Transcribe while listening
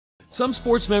Some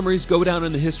sports memories go down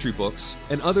in the history books,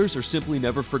 and others are simply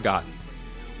never forgotten.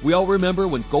 We all remember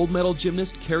when gold medal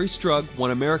gymnast Kerri Strug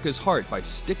won America's heart by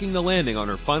sticking the landing on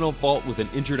her final vault with an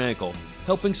injured ankle,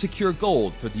 helping secure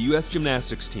gold for the U.S.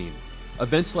 gymnastics team.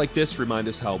 Events like this remind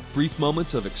us how brief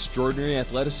moments of extraordinary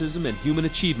athleticism and human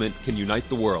achievement can unite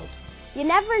the world. You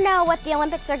never know what the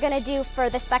Olympics are going to do for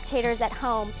the spectators at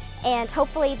home, and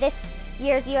hopefully this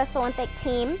year's U.S. Olympic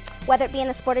team, whether it be in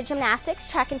the sport of gymnastics,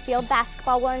 track and field,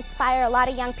 basketball, will inspire a lot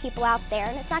of young people out there.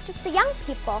 And it's not just the young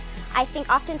people. I think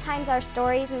oftentimes our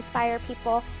stories inspire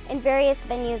people in various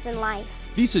venues in life.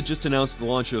 Visa just announced the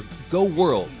launch of Go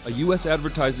World, a U.S.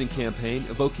 advertising campaign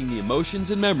evoking the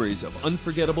emotions and memories of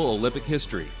unforgettable Olympic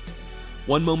history.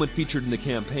 One moment featured in the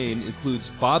campaign includes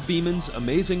Bob Beamon's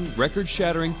amazing,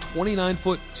 record-shattering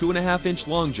 29-foot, 2.5-inch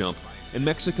long jump in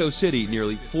Mexico City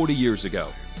nearly 40 years ago.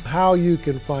 How you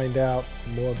can find out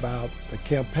more about the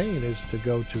campaign is to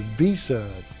go to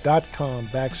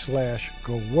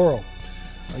visa.com/GoWorld.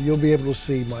 You'll be able to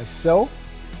see myself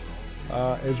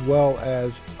as well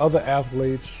as other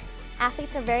athletes.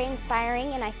 Athletes are very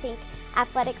inspiring, and I think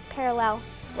athletics parallel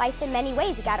life in many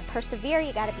ways. You got to persevere,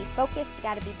 you got to be focused, you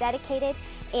got to be dedicated,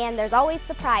 and there's always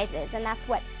surprises, and that's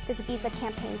what this Visa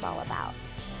campaign is all about.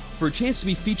 For a chance to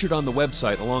be featured on the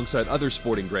website alongside other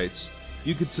sporting greats,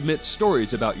 you could submit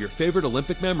stories about your favorite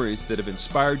Olympic memories that have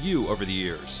inspired you over the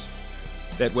years.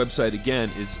 That website again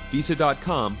is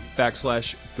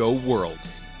visa.com/GoWorld.